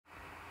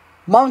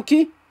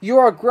Monkey, you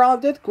are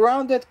grounded,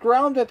 grounded,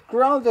 grounded,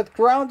 grounded,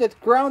 grounded,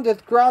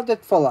 grounded, grounded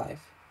for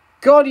life.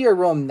 Go to your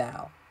room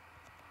now.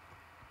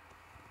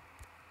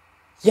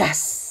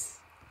 Yes!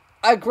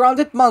 I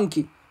grounded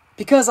Monkey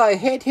because I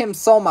hate him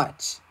so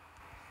much.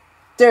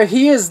 There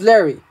he is,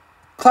 Larry.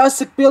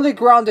 Classic Billy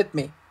grounded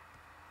me.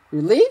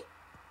 Really?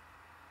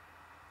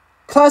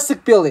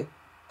 Classic Billy,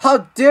 how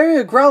dare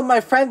you ground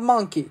my friend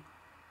Monkey?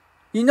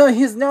 You know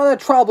he's not a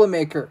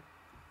troublemaker.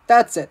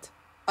 That's it.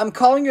 I'm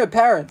calling your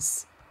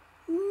parents.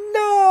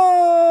 No!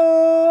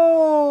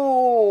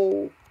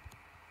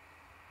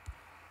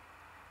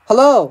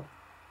 Hello?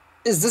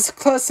 Is this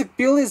Classic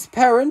Billy's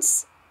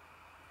parents?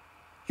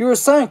 Your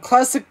son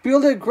Classic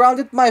Billy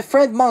grounded my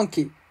friend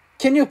Monkey.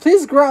 Can you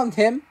please ground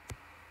him?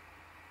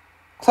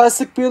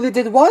 Classic Billy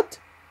did what?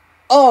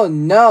 Oh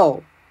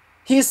no!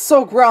 He's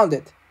so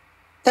grounded.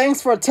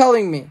 Thanks for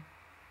telling me.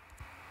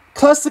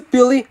 Classic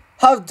Billy,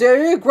 how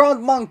dare you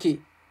ground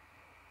Monkey?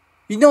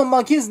 You know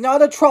Monkey's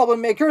not a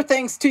troublemaker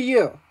thanks to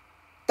you.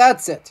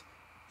 That's it.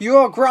 You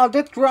are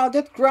grounded,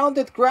 grounded,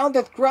 grounded,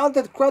 grounded,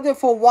 grounded, grounded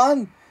for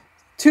 1,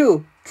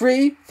 2,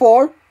 3,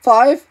 4,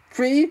 5,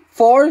 3,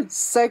 4,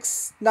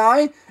 6,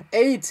 9,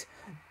 8,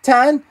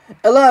 10,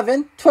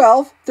 11,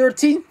 12,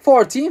 13,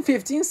 14,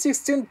 15,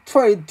 16,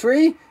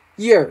 23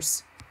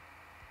 years.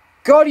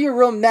 Go to your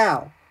room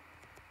now.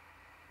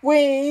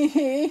 Wee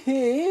hee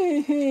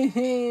hee hee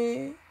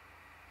hee.